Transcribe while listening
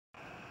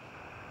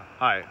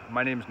Hi,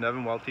 my name is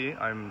Nevin Welte.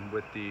 I'm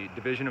with the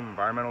Division of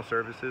Environmental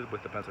Services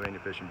with the Pennsylvania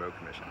Fish and Boat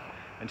Commission.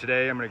 And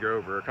today I'm going to go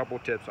over a couple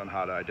tips on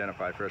how to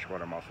identify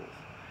freshwater mussels.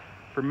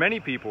 For many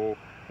people,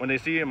 when they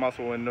see a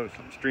mussel in a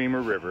stream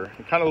or river,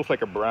 it kind of looks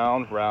like a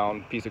brown,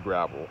 round piece of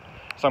gravel.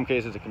 In some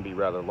cases it can be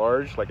rather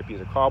large, like a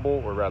piece of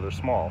cobble, or rather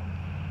small.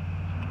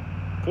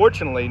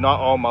 Fortunately, not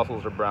all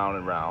mussels are brown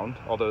and round,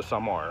 although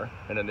some are,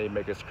 and then they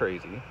make us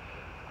crazy.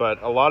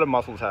 But a lot of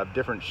mussels have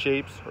different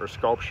shapes or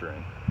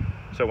sculpturing.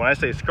 So when I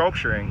say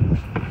sculpturing,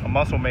 a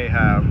mussel may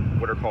have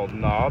what are called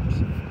knobs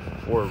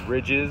or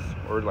ridges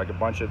or like a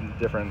bunch of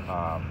different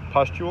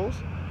pustules.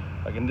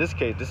 Like in this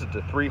case, this is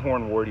the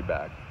three-horn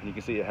warty-back. And you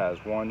can see it has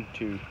 1,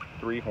 2,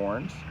 3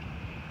 horns.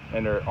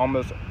 And they're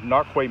almost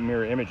not quite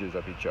mirror images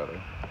of each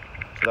other.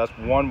 So that's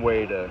one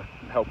way to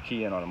help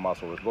key in on a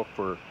mussel, is look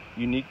for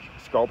unique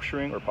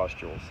sculpturing or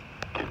pustules.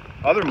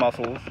 Other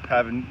mussels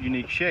have a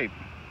unique shape.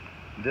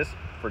 This,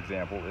 for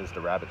example, is the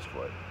rabbit's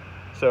foot.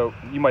 So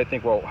you might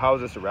think, well, how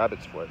is this a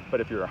rabbit's foot?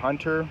 But if you're a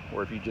hunter,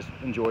 or if you just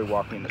enjoy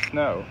walking in the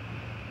snow,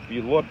 if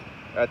you look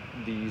at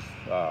these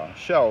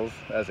shells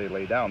as they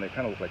lay down, they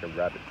kind of look like a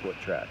rabbit foot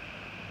track.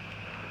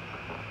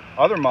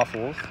 Other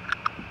mussels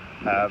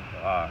have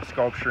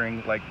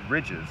sculpturing like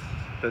ridges.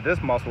 So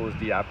this mussel is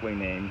the aptly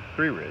named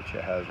three ridge.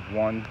 It has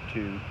 1,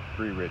 2,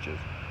 3 ridges.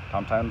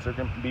 Sometimes there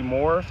can be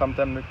more,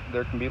 sometimes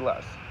there can be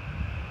less.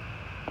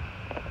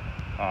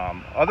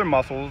 Other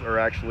mussels are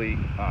actually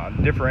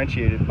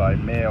differentiated by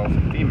males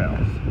and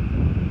females.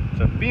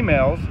 So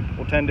females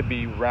will tend to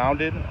be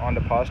rounded on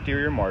the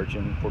posterior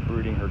margin for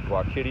brooding her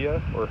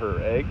glaucidia or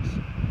her eggs,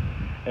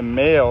 and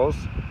males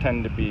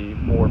tend to be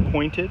more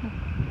pointed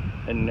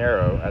and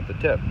narrow at the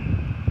tip.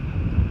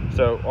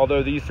 So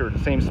although these are the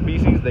same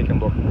species, they can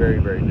look very,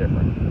 very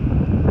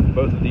different.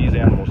 Both of these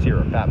animals here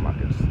are fat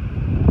muckets.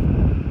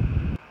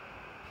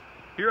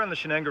 Here on the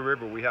Shenango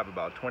River, we have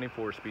about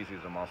 24 species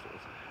of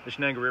mussels. The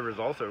Shenango River is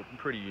also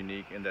pretty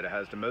unique in that it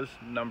has the most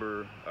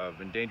number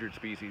of endangered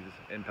species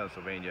in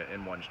Pennsylvania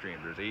in one stream.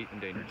 There's 8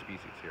 endangered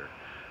species here.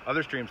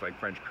 Other streams like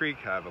French Creek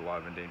have a lot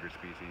of endangered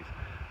species,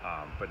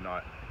 but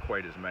not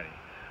quite as many.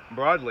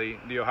 Broadly,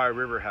 the Ohio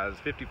River has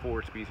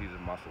 54 species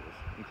of mussels,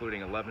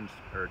 including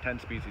 10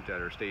 species that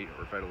are state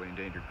or federally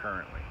endangered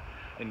currently.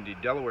 In the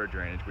Delaware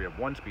drainage, we have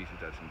 1 species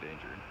that's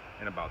endangered,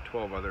 and about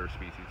 12 other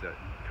species that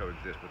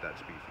coexist with that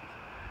species.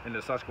 In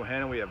the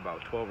Susquehanna, we have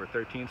about 12 or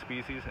 13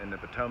 species. In the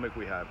Potomac,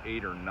 we have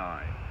 8 or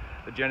 9.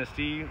 The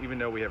Genesee, even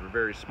though we have a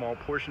very small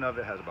portion of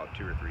it, has about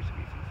 2 or 3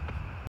 species.